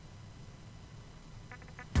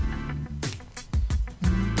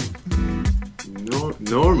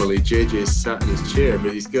Normally JJ's sat in his chair,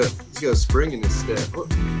 but he's got a spring in his step.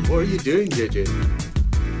 What are you doing, JJ?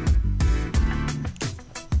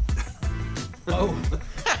 Oh.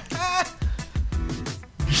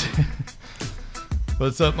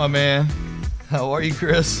 What's up, my man? How are you,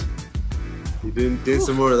 Chris? You doing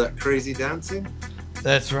some more of that crazy dancing?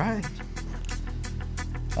 That's right.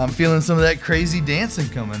 I'm feeling some of that crazy dancing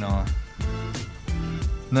coming on.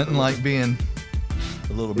 Nothing like being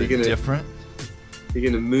a little bit different. You're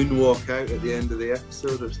gonna moonwalk out at the end of the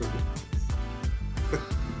episode or something?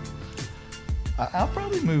 I'll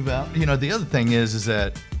probably move out. You know, the other thing is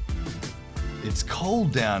that it's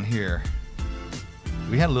cold down here.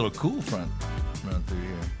 We had a little cool front run through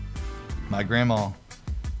here. My grandma,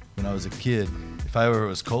 when I was a kid, if I ever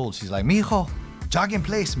was cold, she's like, "Mijo, jog in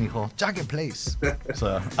place, mijo, jog in place."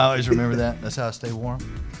 So I always remember that. That's how I stay warm.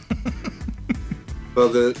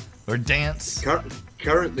 Well, or dance.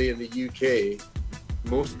 Currently in the UK,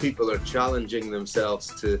 most people are challenging themselves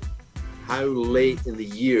to how late in the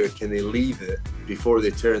year can they leave it before they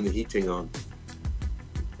turn the heating on.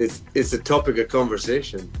 It's a topic of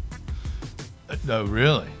conversation. No,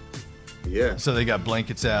 really? Yeah. So they got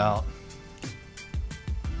blankets out.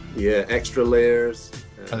 Yeah, extra layers.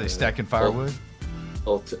 Are they stacking firewood?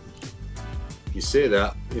 You say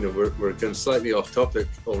that, you know, we're going slightly off topic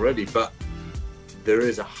already, but there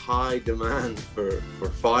is a high demand for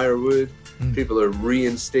firewood. People are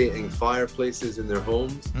reinstating fireplaces in their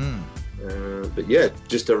homes. But yeah,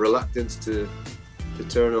 just a reluctance to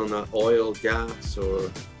turn on that oil, gas, or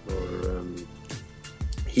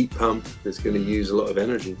heat pump that's going to use a lot of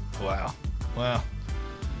energy. Wow.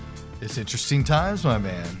 It's interesting times, my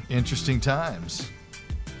man. Interesting times.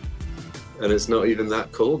 And it's not even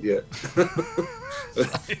that cold yet.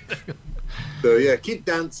 So yeah, keep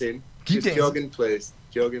dancing. Just jog in place.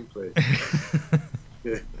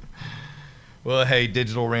 Yeah. Well, hey,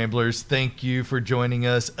 Digital Ramblers, thank you for joining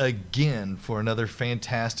us again for another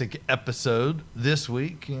fantastic episode this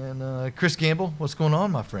week. And Chris Gamble, what's going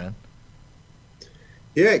on, my friend?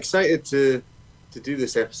 Yeah, excited to do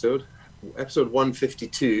this episode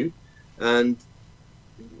 152. And,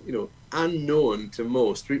 you know, unknown to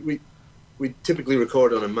most, we typically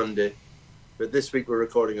record on a Monday, but this week we're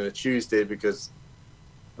recording on a Tuesday because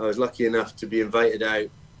I was lucky enough to be invited out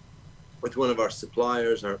with one of our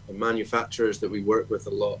suppliers, our manufacturers that we work with a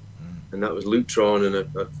lot, and that was Lutron. And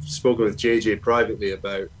I've spoken with JJ privately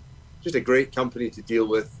about just a great company to deal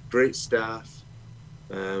with, great staff,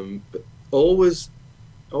 but always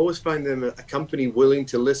find them a company willing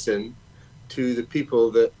to listen to the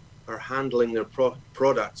people that are handling their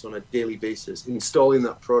products on a daily basis, installing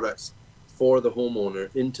that products for the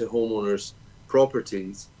homeowner into homeowners'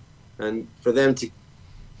 properties, and for them to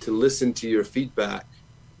listen to your feedback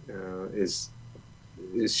is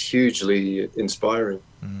hugely inspiring.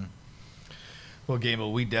 Well,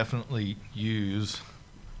 Gamble, we definitely use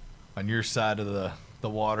on your side of the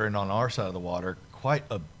water and on our side of the water quite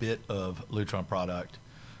a bit of Lutron product.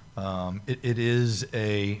 It is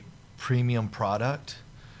a premium product,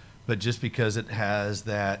 but just because it has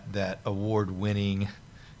that award-winning,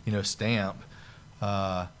 you know, stamp,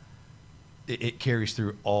 it carries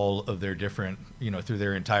through all of their different, you know, through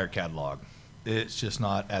their entire catalog. It's just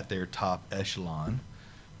not at their top echelon,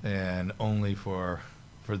 and only for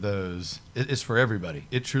those. It's for everybody.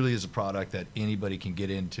 It truly is a product that anybody can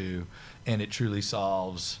get into, and it truly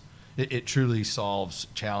solves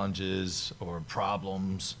challenges or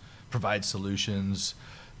problems, provides solutions,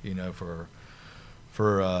 you know, for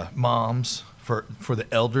moms, for the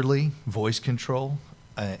elderly, voice control,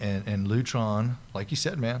 and Lutron, like you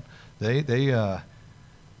said, man, they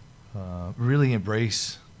really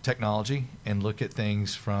embrace technology and look at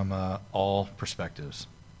things from all perspectives.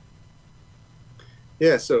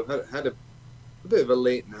 Yeah, so had a bit of a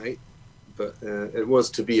late night, but it was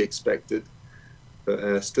to be expected.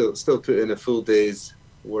 But still put in a full day's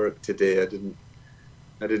work today. I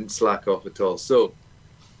didn't slack off at all. So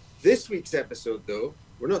this week's episode, though,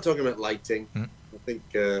 we're not talking about lighting. I think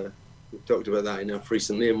we've talked about that enough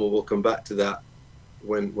recently, and we'll come back to that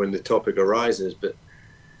when the topic arises. But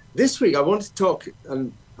this week I want to talk,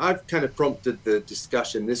 and I've kind of prompted the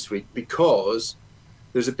discussion this week because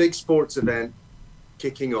there's a big sports event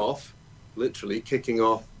literally kicking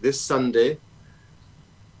off this Sunday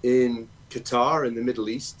in Qatar in the Middle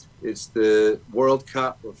East. It's the World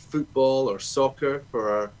Cup of football or soccer for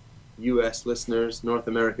our US listeners, North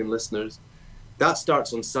American listeners. That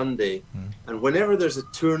starts on Sunday. And whenever there's a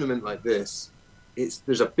tournament like this,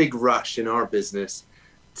 there's a big rush in our business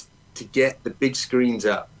to get the big screens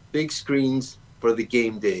up, big screens for the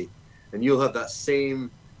game day. And you'll have that same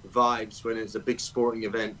vibes when it's a big sporting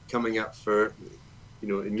event coming up for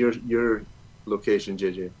in your location,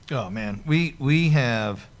 JJ? Oh man, we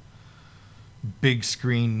have big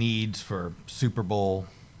screen needs for Super Bowl,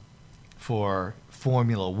 for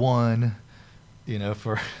Formula One,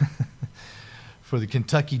 for for the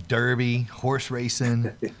Kentucky Derby, horse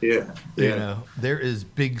racing. Yeah. There is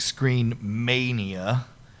big screen mania.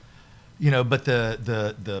 But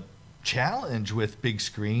the challenge with big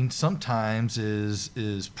screen sometimes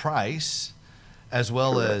is price, as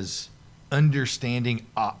well Correct. as understanding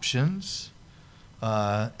options,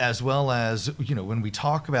 as well as when we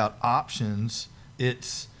talk about options,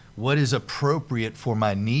 it's what is appropriate for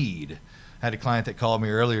my need. I had a client that called me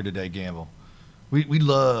earlier today, Gamble. We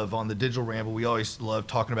love, on the Digital Ramble, we always love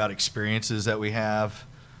talking about experiences that we have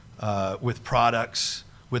with products,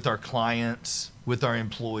 with our clients, with our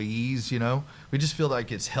employees. We just feel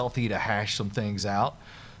like it's healthy to hash some things out,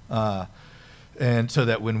 and so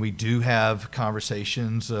that when we do have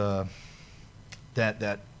conversations,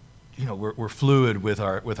 that we're fluid with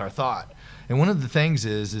our thought. And one of the things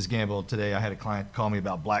is Gamble, today I had a client call me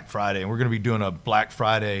about Black Friday, and we're going to be doing a Black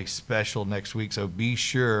Friday special next week, so be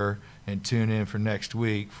sure and tune in for next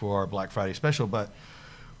week for our Black Friday special. But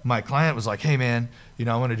my client was like, hey man,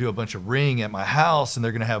 I want to do a bunch of ring at my house, and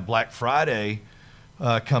they're going to have Black Friday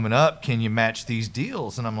coming up. Can you match these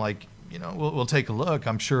deals? And I'm like, we'll take a look.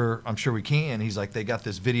 I'm sure we can. He's like, they got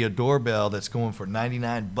this video doorbell that's going for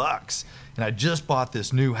 $99, and I just bought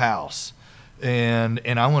this new house, and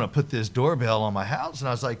I want to put this doorbell on my house. And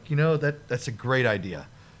I was like, that's a great idea,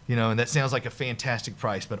 and that sounds like a fantastic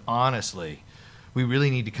price. But honestly, we really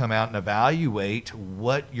need to come out and evaluate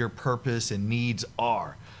what your purpose and needs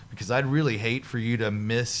are, because I'd really hate for you to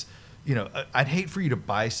miss. I'd hate for you to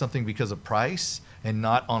buy something because of price and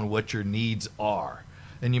not on what your needs are.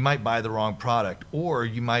 And you might buy the wrong product, or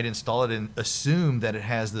you might install it and assume that it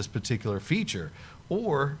has this particular feature,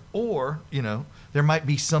 or there might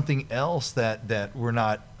be something else that we're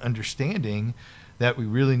not understanding that we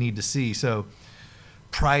really need to see. So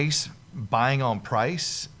buying on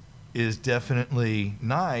price is definitely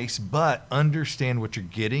nice, but understand what you're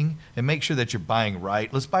getting and make sure that you're buying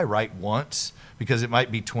right. Let's buy right once, because it might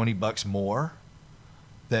be $20 more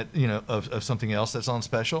that of something else that's on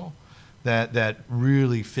special that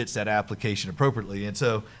really fits that application appropriately. And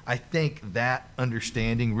so I think that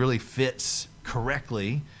understanding really fits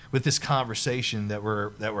correctly with this conversation that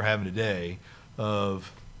we're having today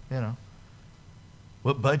of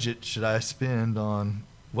what budget should I spend on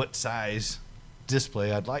what size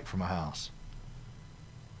display I'd like for my house.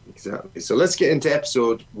 Exactly. So let's get into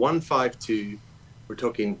episode 152. We're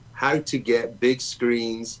talking how to get big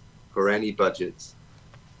screens for any budgets.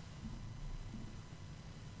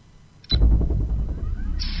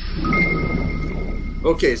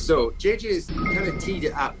 Okay, so JJ's kind of teed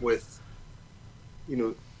it up with,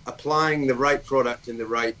 applying the right product in the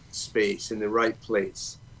right space, in the right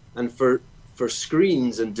place. And for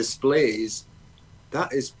screens and displays,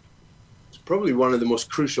 that is probably one of the most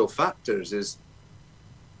crucial factors is,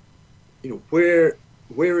 where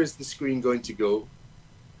is the screen going to go?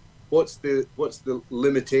 What's the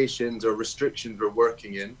limitations or restrictions we're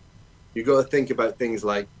working in? You've got to think about things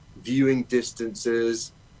like viewing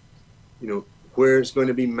distances, where it's going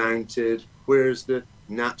to be mounted, where's the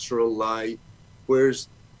natural light, where's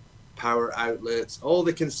power outlets, all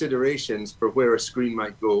the considerations for where a screen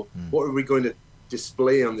might go. What are we going to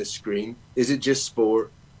display on this screen? Is it just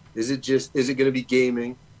sport? Is it going to be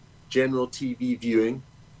gaming, general TV viewing?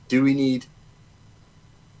 Do we need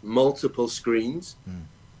multiple screens?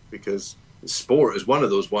 Because sport is one of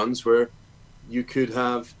those ones where you could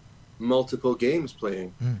have multiple games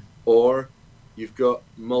playing, or you've got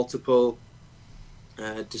multiple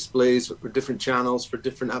displays for different channels for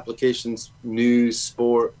different applications, news,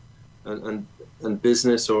 sport, and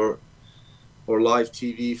business, or live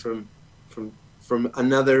TV from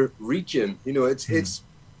another region. It's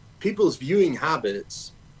people's viewing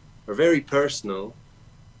habits are very personal.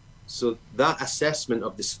 So that assessment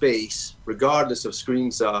of the space, regardless of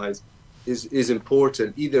screen size, is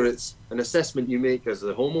important. Either it's an assessment you make as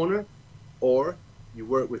a homeowner, or you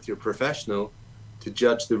work with your professional to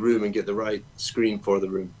judge the room and get the right screen for the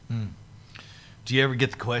room. Do you ever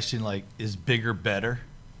get the question like, is bigger better?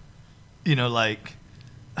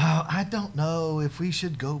 I don't know if we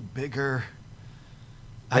should go bigger.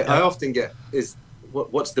 I often get,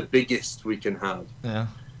 what's the biggest we can have? Yeah.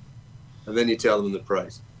 And then you tell them the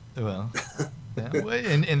price. Well, yeah.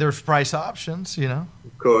 and there's price options, Of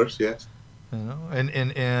course, yes.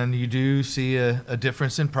 And you do see a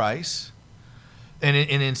difference in price. And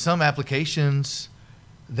in some applications,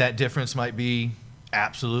 that difference might be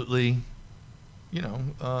absolutely,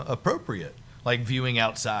 appropriate. like viewing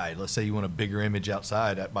outside. Let's say you want a bigger image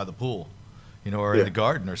outside by the pool, or Yeah. in the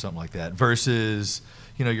garden or something like that, versus,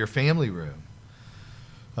 your family room.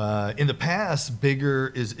 In the past,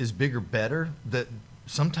 bigger is bigger better? That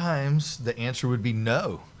sometimes the answer would be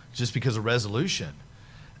no, just because of resolution.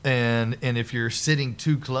 And if you're sitting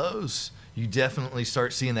too close, you definitely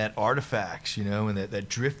start seeing that artifacts, and that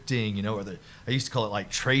drifting, or I used to call it like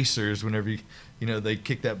tracers whenever they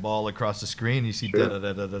kick that ball across the screen, you see Sure. da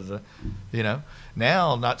da da da da da.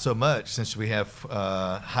 Now not so much, since we have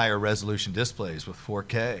higher resolution displays with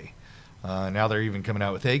 4K. Now they're even coming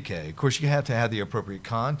out with 8K. Of course, you have to have the appropriate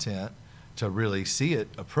content to really see it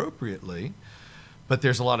appropriately. But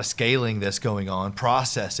there's a lot of scaling that's going on,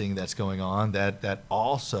 processing that's going on that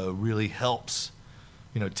also really helps,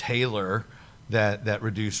 tailor that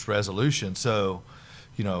reduced resolution. So,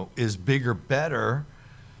 is bigger better?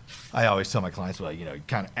 I always tell my clients, well, you're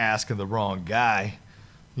kind of asking the wrong guy,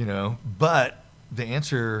 But the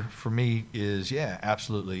answer for me is, yeah,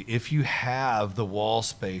 absolutely. If you have the wall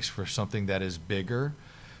space for something that is bigger,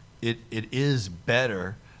 it is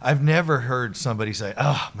better. I've never heard somebody say,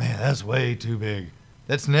 "Oh man, that's way too big."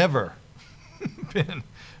 That's never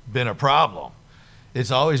been a problem.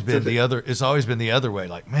 It's always been the other. It's always been the other way.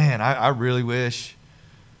 Like, man, I really wish,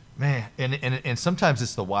 man. And sometimes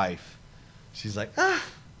it's the wife. She's like,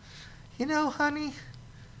 honey,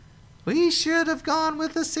 we should have gone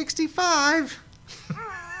with a 65.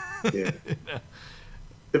 Yeah.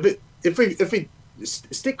 If we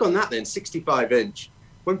stick on that, then 65-inch.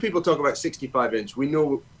 When people talk about 65-inch, we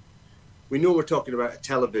know we're talking about a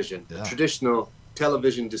television, Yeah. a traditional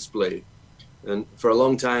television display. And for a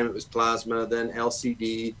long time it was plasma, then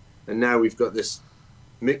LCD, and now we've got this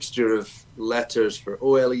mixture of letters for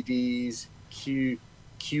OLEDs,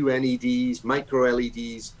 QNEDs, micro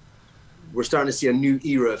LEDs. We're starting to see a new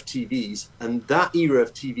era of TVs, and that era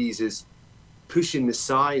of TVs is pushing the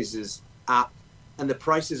sizes up, and the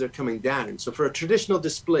prices are coming down. So for a traditional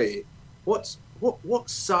display, what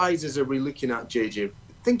sizes are we looking at, JJ?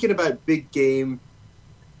 Thinking about big game,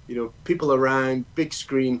 people around, big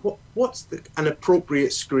screen. What's an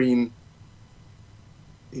appropriate screen?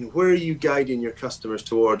 Where are you guiding your customers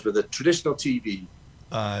towards with a traditional TV?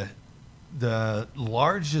 The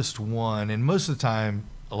largest one, and most of the time,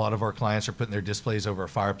 a lot of our clients are putting their displays over a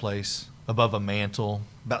fireplace, above a mantle,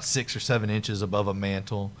 about 6 or 7 inches above a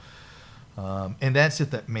mantle. And that's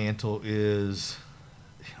if that mantle is,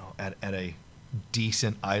 at a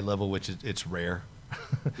decent eye level, which it's rare.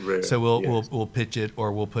 Rare, So yes. we'll pitch it,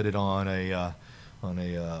 or we'll put it on a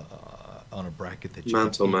bracket that you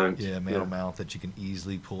Mantle can, mount. mantle Yeah. mount that you can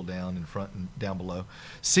easily pull down in front and down below.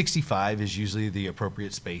 65 is usually the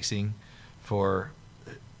appropriate spacing for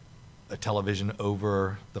a television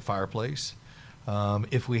over the fireplace.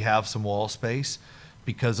 If we have some wall space,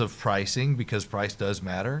 because of pricing, because price does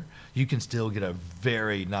matter, you can still get a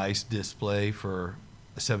very nice display for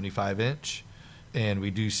a 75-inch, and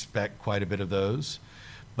we do spec quite a bit of those.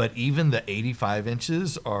 But even the 85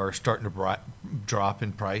 inches are starting to drop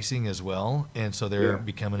in pricing as well, and so they're Yeah.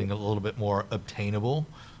 becoming a little bit more obtainable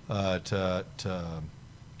to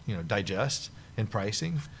digest in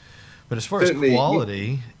pricing. But as far Certainly, as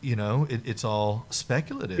quality, it's all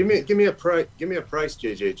speculative. Give me a price,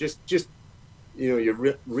 JJ. Just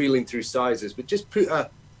you're reeling through sizes, but just put a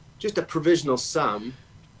provisional sum.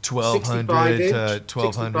 1200 to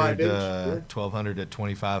 65 inch, 1200 to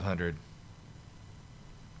 2500.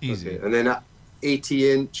 Easy. Okay. And then at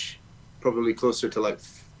 80-inch, probably closer to like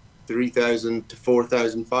 3,000 to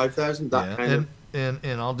 4,000, 5,000. That kind of. And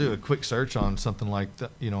I'll do a quick search on something like that,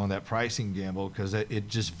 on that pricing gamble, because it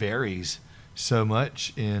just varies so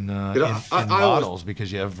much in models,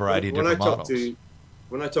 because you have a variety of different models.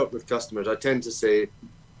 When I talk with customers, I tend to say,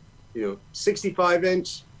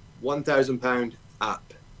 65-inch, £1,000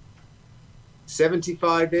 up.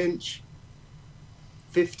 75-inch,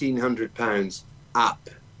 £1,500 up.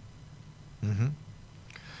 Mm-hmm.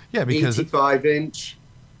 Yeah, because 85-inch,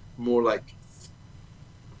 more like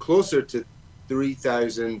closer to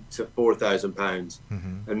 3,000 to 4,000 pounds,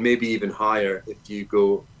 mm-hmm. and maybe even higher if you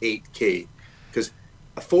go 8K, because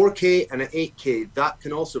a 4K and an 8K, that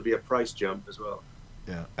can also be a price jump as well.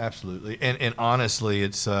 Yeah, absolutely. And honestly,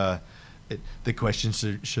 it's the question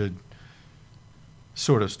should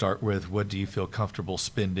sort of start with, what do you feel comfortable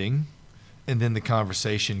spending? And then the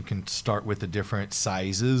conversation can start with the different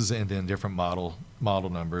sizes and then different model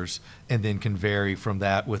numbers, and then can vary from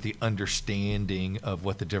that with the understanding of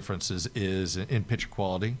what the differences is in picture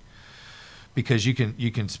quality. Because you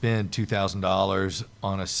can spend $2,000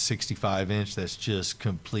 on a 65-inch that's just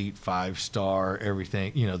complete 5-star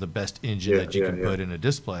everything, the best engine that you can put in a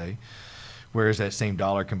display, Whereas that same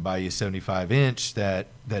dollar can buy you 75-inch that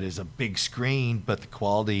is a big screen, but the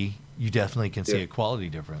quality, you definitely can see a quality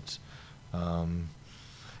difference.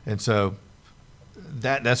 And so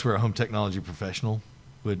that's where a home technology professional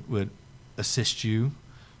would assist you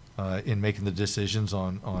in making the decisions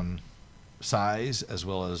on size, as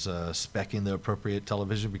well as speccing the appropriate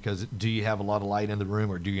television, because do you have a lot of light in the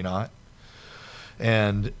room or do you not?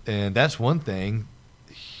 And that's one thing,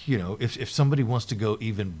 you know, if somebody wants to go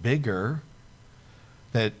even bigger,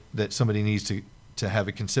 that somebody needs to have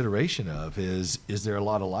a consideration of is there a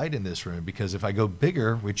lot of light in this room? Because if I go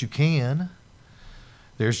bigger, which you can,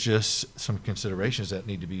 there's just some considerations that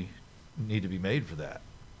need to be made for that.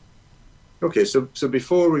 Okay, so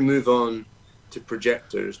before we move on to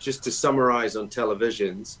projectors, just to summarize on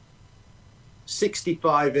televisions,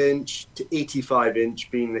 65-inch to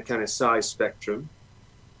 85-inch being the kind of size spectrum.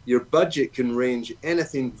 Your budget can range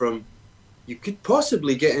anything from, you could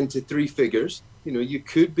possibly get into three figures. You know, you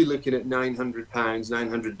could be looking at £900,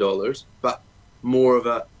 $900, but more of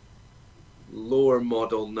a lower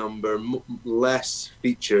model number, less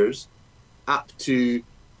features, up to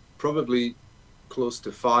probably close to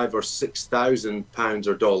 £5,000 or £6,000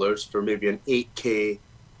 or dollars for maybe an 8K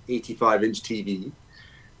 85-inch TV.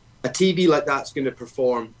 A TV like that's going to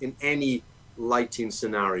perform in any lighting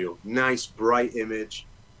scenario. Nice, bright image,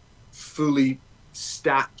 fully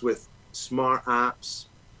stacked with smart apps,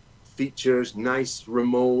 features, nice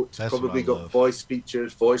remote, That's probably got voice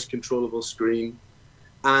features, voice controllable screen,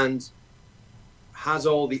 and has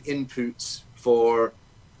all the inputs for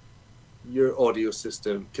your audio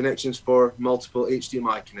system, connections for multiple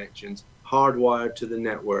HDMI connections, hardwired to the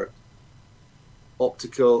network,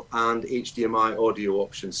 optical and HDMI audio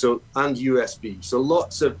options, so, and USB. So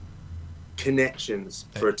lots of connections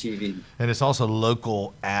for a TV. And it's also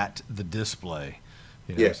local at the display.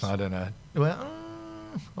 You know, yes. It's not in a, well,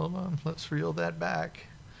 hold on, let's reel that back.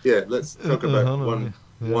 Yeah, let's talk about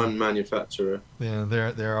one manufacturer. Yeah,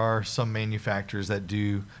 there are some manufacturers that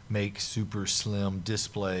do make super slim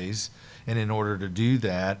displays, and in order to do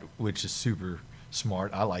that, which is super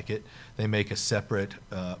smart, I like it, they make a separate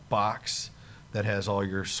box that has all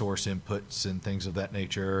your source inputs and things of that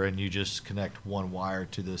nature, and you just connect one wire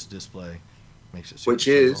to this display. Makes it super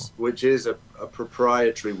simple. Which is a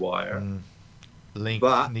proprietary wire. Link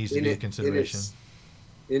but needs to be a consideration.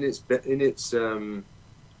 In its a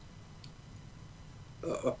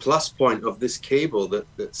plus point of this cable that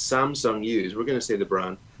Samsung use, we're going to say the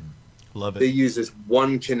brand, love it. They use this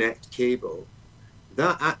one connect cable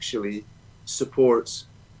that actually supports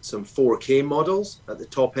some 4K models at the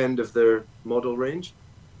top end of their model range,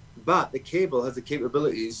 but the cable has the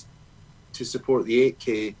capabilities to support the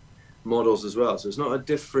 8K models as well. So it's not a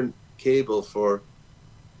different cable for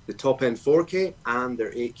the top end 4K and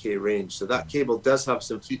their 8K range. So that cable does have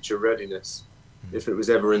some future readiness if it was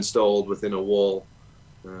ever installed within a wall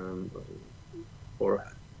or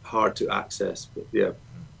hard to access. But yeah.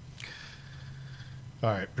 All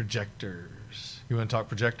right, projectors. You want to talk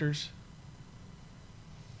projectors?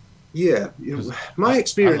 Yeah, you know, my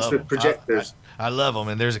experience with projectors. I love them,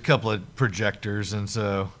 and there's a couple of projectors, and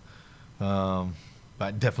so I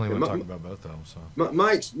definitely want to talk about both of them. So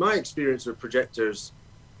my experience with projectors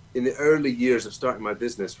in the early years of starting my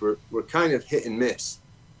business were kind of hit and miss.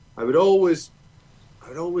 I would always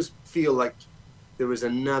feel like there was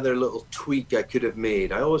another little tweak I could have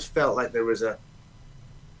made. I always felt like there was a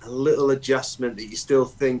little adjustment that you still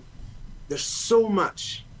think there's so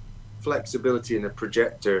much flexibility in a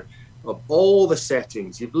projector of all the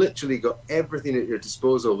settings. You've literally got everything at your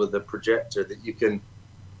disposal with the projector that you can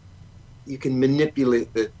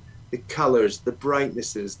manipulate the colors, the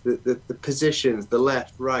brightnesses, the positions, the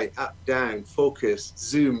left, right, up, down, focus,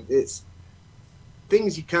 zoom. It's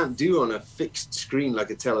things you can't do on a fixed screen like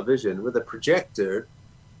a television. With a projector,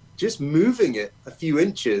 just moving it a few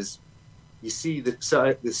inches, you see the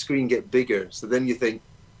screen get bigger. So then you think,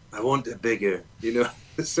 I want it bigger, you know.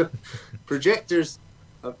 So projectors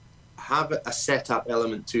have a setup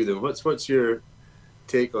element to them. What's your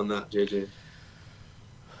take on that, JJ?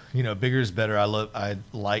 You know, bigger is better. I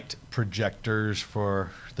liked projectors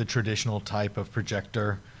for the traditional type of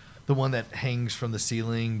projector, the one that hangs from the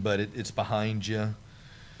ceiling, but it's behind you.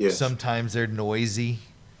 Yes. Sometimes they're noisy.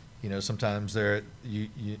 You know, sometimes they're you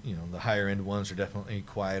know, the higher end ones are definitely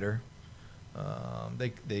quieter.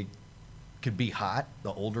 They could be hot.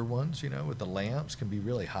 The older ones, you know, with the lamps can be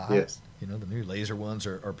really hot. Yes. You know, the new laser ones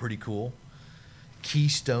are pretty cool.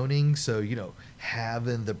 Keystoning, so, you know,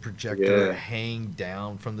 having the projector hang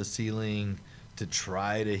down from the ceiling to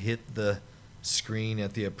try to hit the screen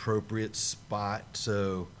at the appropriate spot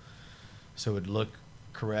so it'd look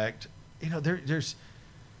correct. You know, there's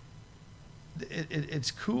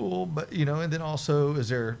it's cool, but and then also, is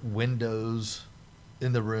there windows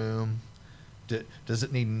in the room? Does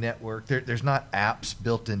it need network? There's not apps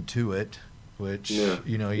built into it, which No.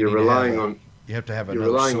 you You're need relying to have on you have to have you're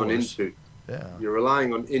another relying on source. input. Yeah. You're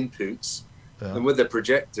relying on inputs, Yeah. and with the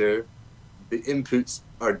projector, the inputs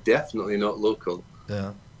are definitely not local.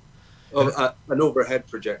 Yeah. An overhead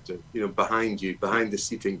projector, behind you, behind the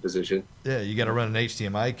seating position. Yeah, you got to run an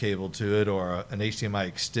HDMI cable to it, or an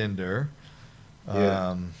HDMI extender.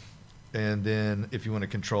 Yeah. And then if you want to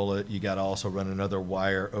control it, you got to also run another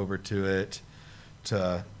wire over to it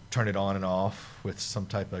to turn it on and off with some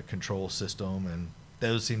type of control system. And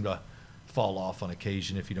those seem to fall off on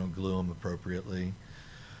occasion if you don't glue them appropriately.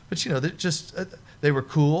 But they were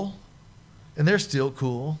cool, and they're still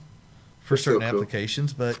cool for certain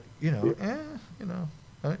applications. But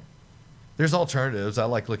there's alternatives. I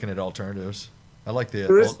like looking at alternatives. I like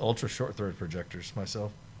the ultra short throw projectors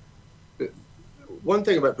myself. One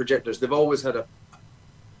thing about projectors, they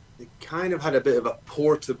kind of had a bit of a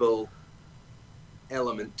portable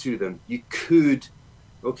element to them. We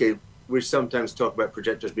sometimes talk about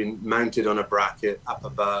projectors being mounted on a bracket up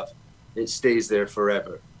above. It stays there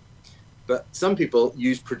forever. But some people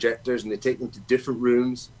use projectors and they take them to different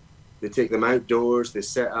rooms. They take them outdoors. They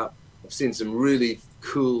set up. I've seen some really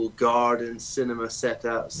cool garden cinema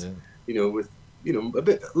setups, with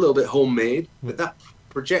a little bit homemade. But that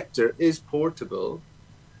projector is portable.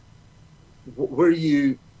 Where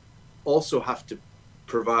you also have to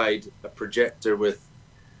provide a projector with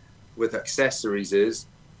accessories is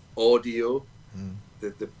audio.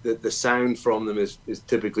 The sound from them is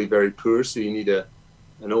typically very poor, so you need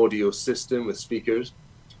an audio system with speakers.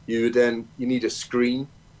 You need a screen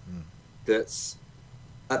that's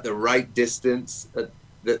at the right distance,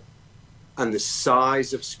 and the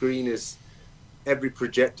size of screen is, every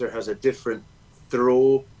projector has a different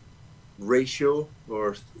throw ratio,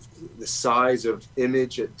 or the size of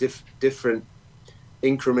image at different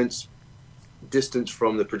increments, distance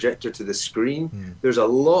from the projector to the screen. There's a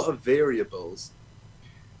lot of variables,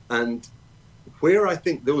 and where I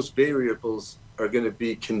think those variables are going to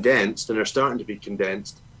be condensed, and are starting to be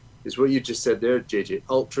condensed, is what you just said there, JJ,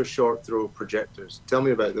 ultra short throw projectors. Tell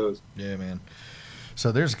me about those. Yeah, man.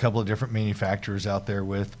 So there's a couple of different manufacturers out there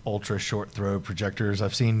with ultra short throw projectors.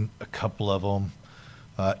 I've seen a couple of them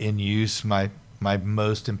in use. My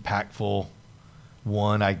most impactful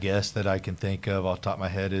one, I guess, that I can think of off the top of my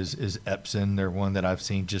head is Epson. They're one that I've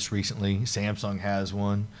seen just recently. Samsung has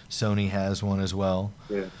one. Sony has one as well.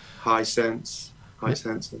 Yeah. Hisense.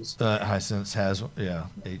 Hisense has,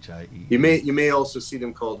 HIE. You may also see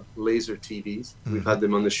them called laser TVs. We've had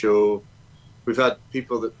them on the show. We've had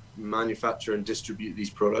people that manufacture and distribute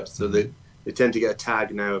these products, so they tend to get a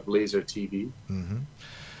tag now of laser TV.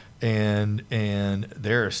 And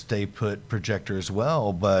they're a stay put projector as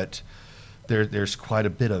well, but there's quite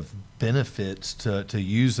a bit of benefits to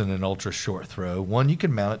using an ultra short throw. One, you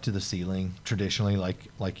can mount it to the ceiling traditionally,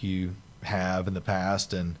 like you have in the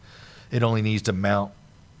past, and it only needs to mount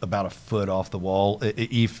about a foot off the wall,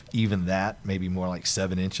 if even that, maybe more like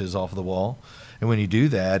 7 inches off the wall. And when you do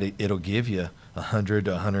that, it'll give you 100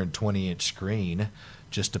 to 120 inch screen,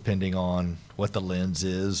 just depending on what the lens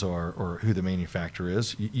is or who the manufacturer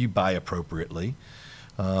is. You buy appropriately.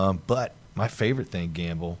 But my favorite thing,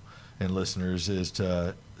 Gamble and listeners, is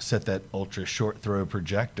to set that ultra short throw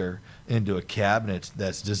projector into a cabinet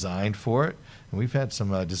that's designed for it. And we've had some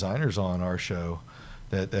designers on our show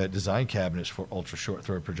that design cabinets for ultra short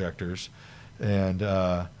throw projectors, and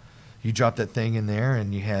you drop that thing in there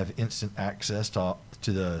and you have instant access to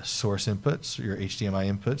the source inputs, your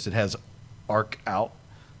HDMI inputs. It has ARC out,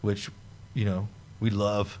 which we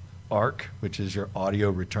love ARC, which is your audio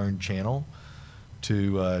return channel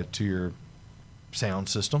to your sound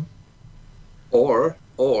system. Or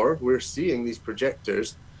we're seeing these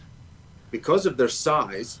projectors, because of their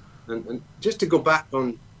size, and just to go back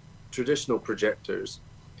on traditional projectors,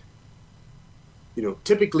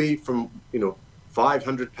 typically from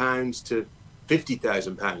 £500 to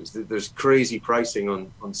 £50,000. There's crazy pricing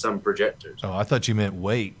on some projectors. Oh, I thought you meant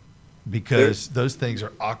weight, because those things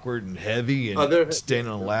are awkward and heavy and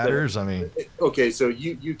standing on ladders. Okay, so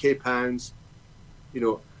UK pounds,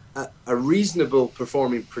 a reasonable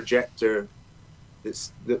performing projector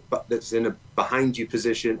that's in a behind you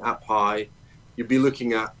position up high, you'd be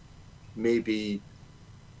looking at maybe,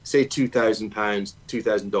 say, £2,000,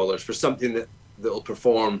 $2,000 for something that'll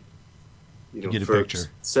perform, get a for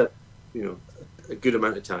picture. A good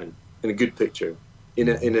amount of time in a good picture in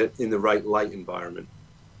the right light environment.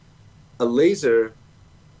 A laser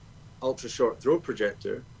ultra short throw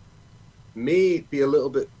projector may be a little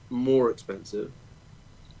bit more expensive,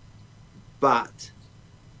 But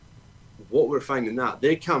what we're finding that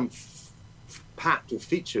they come packed with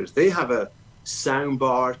features. They have a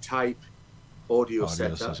soundbar type audio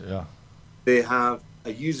setup. Yeah. They have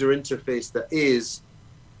a user interface that is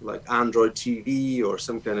like Android TV or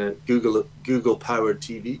some kind of Google powered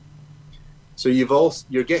TV. So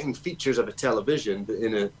you're getting features of a television, but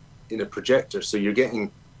in a projector. So you're getting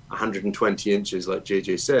 120 inches, like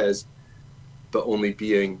JJ says, but only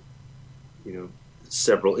being,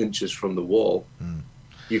 several inches from the wall.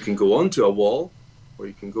 You can go onto a wall, or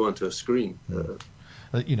you can go onto a screen.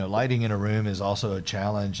 Lighting in a room is also a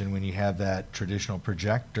challenge, and when you have that traditional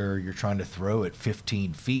projector, you're trying to throw it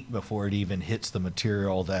 15 feet before it even hits the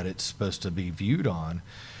material that it's supposed to be viewed on.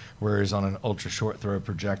 Whereas on an ultra short throw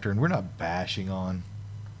projector, and we're not bashing on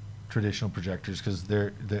traditional projectors because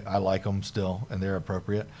I like them still and they're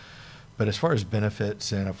appropriate. But as far as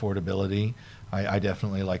benefits and affordability, I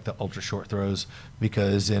definitely like the ultra short throws,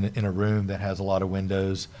 because in a room that has a lot of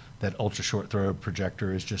windows, that ultra short throw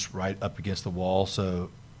projector is just right up against the wall. So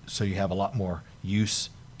you have a lot more use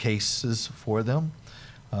cases for them.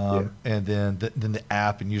 And then the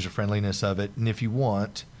app and user friendliness of it. And if you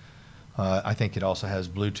want, I think it also has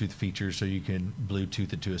Bluetooth features, so you can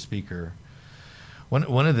Bluetooth it to a speaker.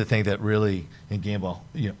 One of the things that really, in Gamble,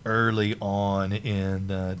 early on in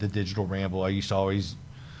the Digital Ramble, I used to always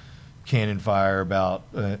cannon fire about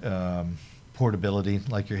portability,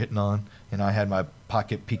 like you're hitting on. And I had my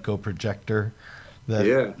Pocket Pico projector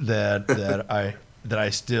that I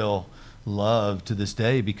still love to this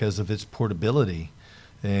day because of its portability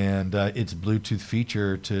and its Bluetooth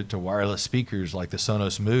feature to wireless speakers like the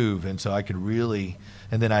Sonos Move. And so I could really,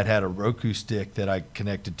 and then I'd had a Roku stick that I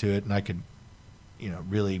connected to it, and I could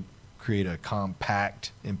really create a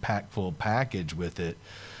compact, impactful package with it,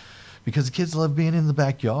 because the kids love being in the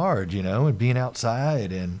backyard, and being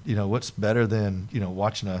outside. And, what's better than,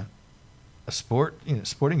 watching a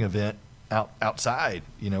sporting event outside,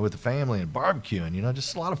 with the family and barbecuing,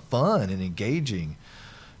 just a lot of fun and engaging.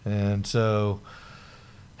 And so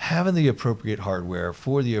having the appropriate hardware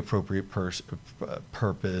for the appropriate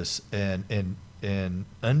purpose and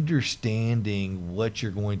understanding what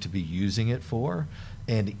you're going to be using it for,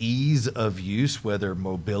 and ease of use, whether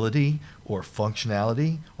mobility or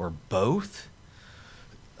functionality or both.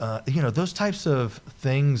 Those types of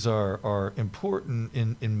things are important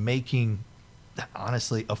in making,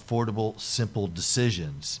 honestly, affordable, simple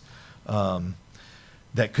decisions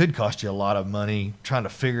that could cost you a lot of money trying to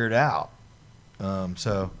figure it out.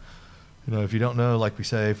 So, if you don't know, like we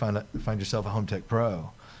say, find yourself a Home Tech Pro.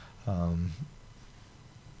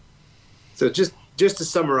 So just to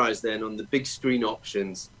summarize then, on the big screen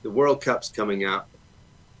options, the World Cup's coming up.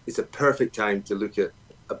 It's a perfect time to look at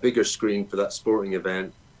a bigger screen for that sporting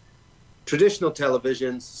event. Traditional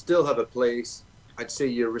televisions still have a place. I'd say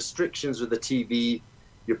your restrictions with the TV,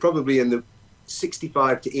 you're probably in the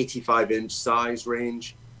 65 to 85 inch size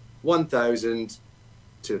range, $1,000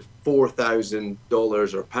 to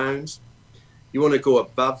 $4,000 or pounds. You want to go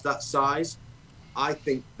above that size. I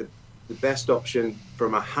think the best option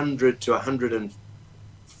from 100 to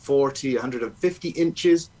 140, 150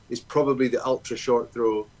 inches is probably the ultra short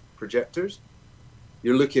throw projectors.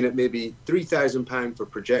 You're looking at maybe £3,000 for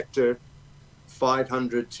projector,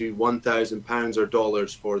 500 to 1,000 pounds or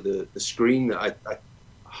dollars for the screen that I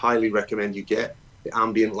highly recommend you get, the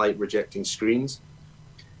ambient light rejecting screens.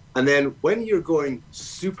 And then when you're going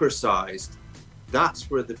supersized,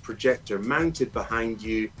 that's where the projector mounted behind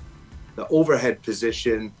you, the overhead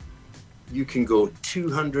position, you can go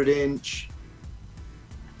 200 inch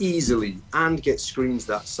easily and get screens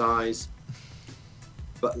that size.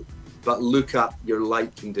 But look at your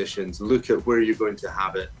light conditions, look at where you're going to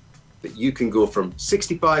have it. That you can go from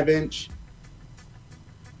 65 inch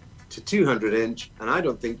to 200 inch, and I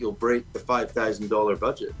don't think you'll break the $5,000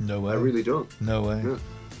 budget. No way. I really don't. No way. No.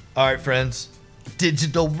 All right, friends.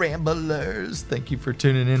 Digital Ramblers, thank you for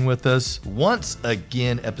tuning in with us. Once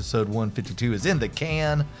again, episode 152 is in the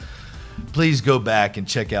can. Please go back and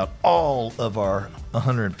check out all of our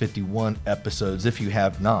 151 episodes, if you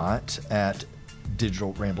have not, at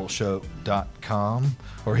digitalrambleshow.com,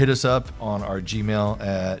 or hit us up on our Gmail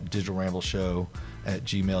at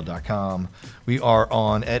digitalrambleshow@gmail.com. We are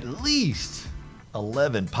on at least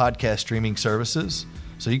 11 podcast streaming services,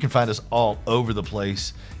 so you can find us all over the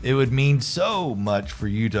place. It would mean so much for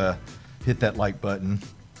you to hit that like button,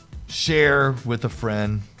 share with a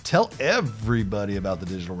friend, tell everybody about the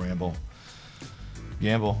Digital Ramble.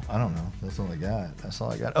 Gamble, I don't know. That's all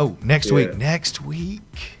I got. Oh, next week.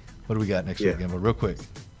 What do we got next week, Gamble? Real quick.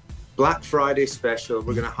 Black Friday special.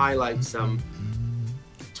 We're going to highlight some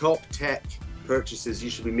top tech purchases you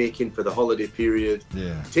should be making for the holiday period.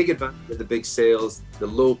 Yeah. Take advantage of the big sales, the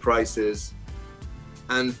low prices.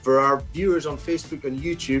 And for our viewers on Facebook and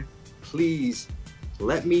YouTube, please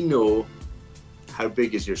let me know how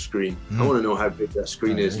big is your screen. I want to know how big that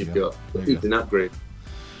screen is you've got. It's an upgrade.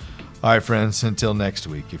 All right, friends, until next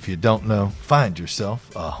week. If you don't know, find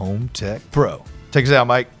yourself a Home Tech Pro. Take us out,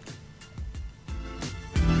 Mike.